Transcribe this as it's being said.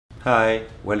Hi,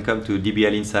 welcome to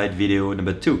DBL Insights video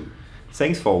number 2.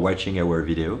 Thanks for watching our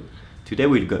video. Today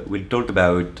we'll talk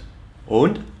about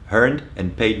owned, earned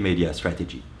and paid media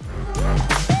strategy.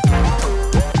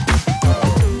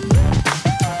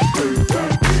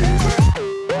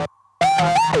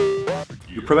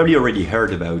 You probably already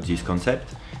heard about this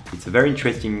concept. It's a very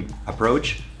interesting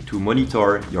approach to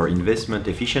monitor your investment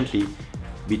efficiently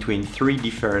between 3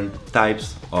 different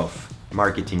types of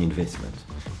marketing investment.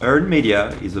 Earned media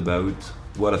is about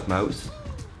word of mouth,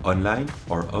 online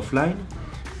or offline.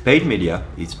 Paid media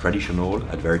is traditional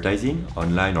advertising,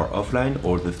 online or offline,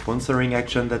 or the sponsoring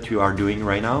action that you are doing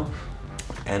right now.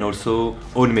 And also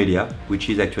owned media, which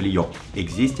is actually your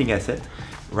existing asset.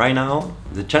 Right now,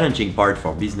 the challenging part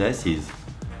for business is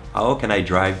how can I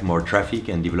drive more traffic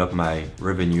and develop my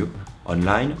revenue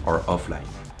online or offline?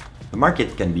 The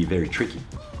market can be very tricky.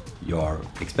 Your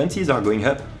expenses are going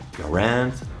up, your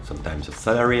rent, sometimes your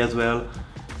salary as well,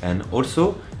 and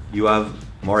also you have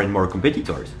more and more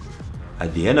competitors.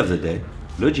 At the end of the day,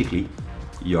 logically,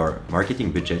 your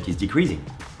marketing budget is decreasing.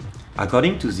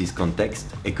 According to this context,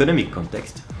 economic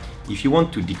context, if you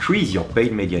want to decrease your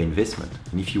paid media investment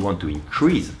and if you want to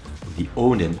increase the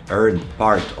owned and earned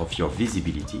part of your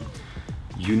visibility,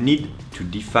 you need to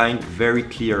define very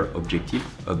clear objective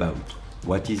about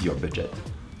what is your budget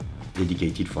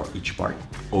dedicated for each part,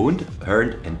 owned,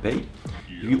 earned and paid.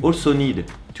 You also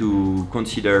need to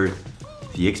consider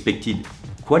the expected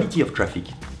quality of traffic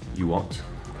you want,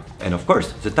 and of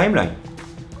course the timeline.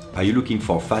 Are you looking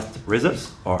for fast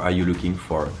results or are you looking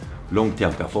for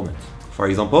long-term performance? For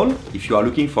example, if you are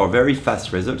looking for very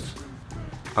fast results,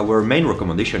 our main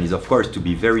recommendation is of course to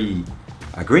be very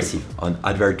aggressive on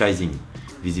advertising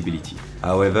visibility.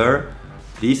 However,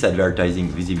 this advertising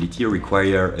visibility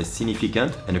requires a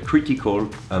significant and a critical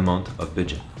amount of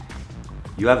budget.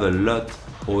 You have a lot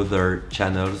other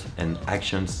channels and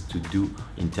actions to do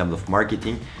in terms of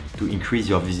marketing to increase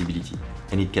your visibility,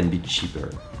 and it can be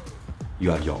cheaper.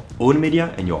 You have your own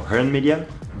media and your earned media.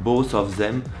 Both of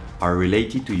them are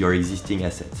related to your existing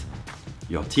assets.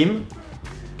 Your team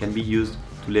can be used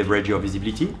to leverage your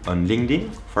visibility on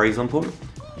LinkedIn, for example.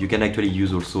 You can actually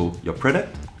use also your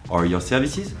product or your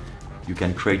services. You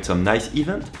can create some nice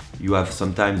event. You have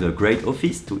sometimes a great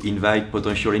office to invite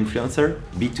potential influencer,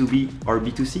 B2B or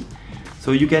B2C.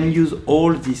 So you can use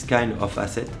all this kind of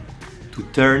asset to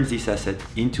turn this asset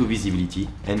into visibility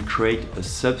and create a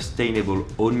sustainable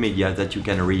owned media that you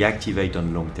can reactivate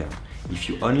on long term. If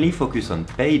you only focus on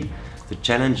paid, the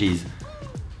challenge is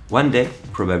one day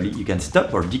probably you can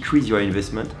stop or decrease your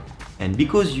investment, and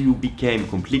because you became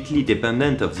completely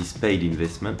dependent of this paid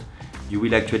investment, you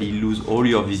will actually lose all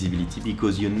your visibility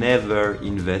because you never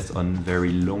invest on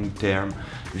very long-term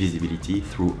visibility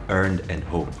through earned and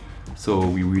owned. So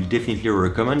we will definitely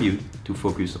recommend you to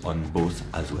focus on both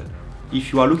as well.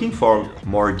 If you are looking for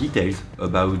more details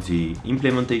about the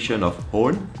implementation of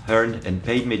owned, earned and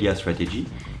paid media strategy,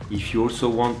 if you also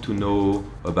want to know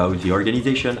about the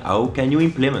organization, how can you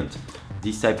implement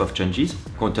this type of changes,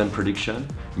 content production,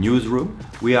 newsroom,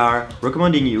 we are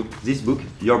recommending you this book,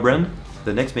 Your Brand,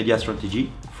 The Next Media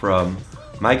Strategy from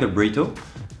Michael Brito,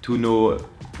 to know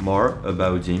more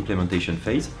about the implementation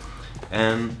phase.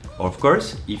 And of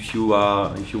course, if you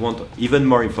want even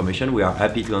more information, we are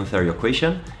happy to answer your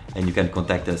question and you can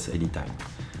contact us anytime.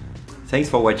 Thanks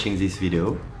for watching this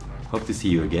video. Hope to see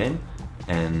you again,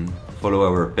 and follow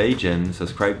our page and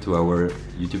subscribe to our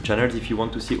YouTube channel if you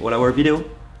want to see all our videos.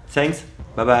 Thanks,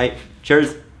 bye bye,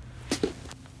 cheers!